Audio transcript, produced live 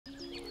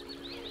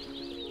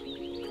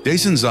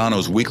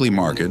Desenzano's weekly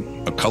market,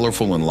 a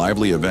colorful and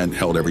lively event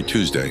held every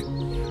Tuesday,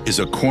 is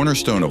a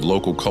cornerstone of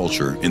local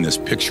culture in this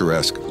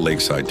picturesque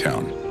lakeside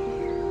town.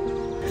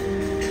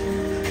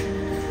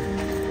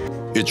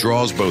 It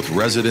draws both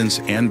residents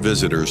and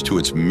visitors to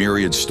its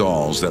myriad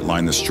stalls that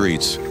line the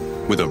streets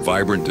with a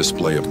vibrant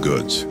display of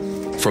goods.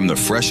 From the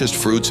freshest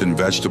fruits and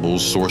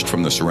vegetables sourced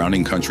from the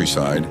surrounding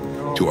countryside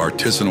to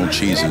artisanal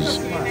cheeses,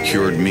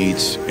 cured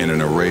meats, and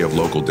an array of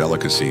local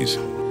delicacies,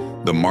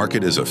 the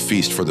market is a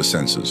feast for the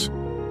senses.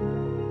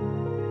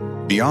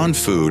 Beyond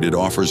food, it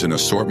offers an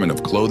assortment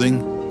of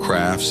clothing,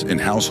 crafts, and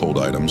household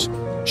items,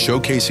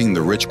 showcasing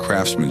the rich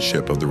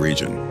craftsmanship of the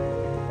region.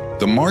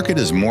 The market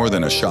is more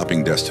than a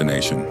shopping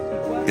destination.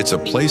 It's a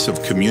place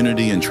of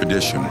community and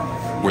tradition,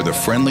 where the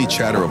friendly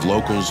chatter of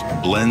locals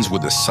blends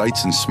with the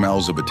sights and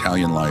smells of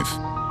Italian life,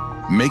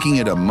 making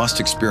it a must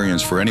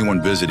experience for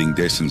anyone visiting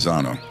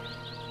Desenzano.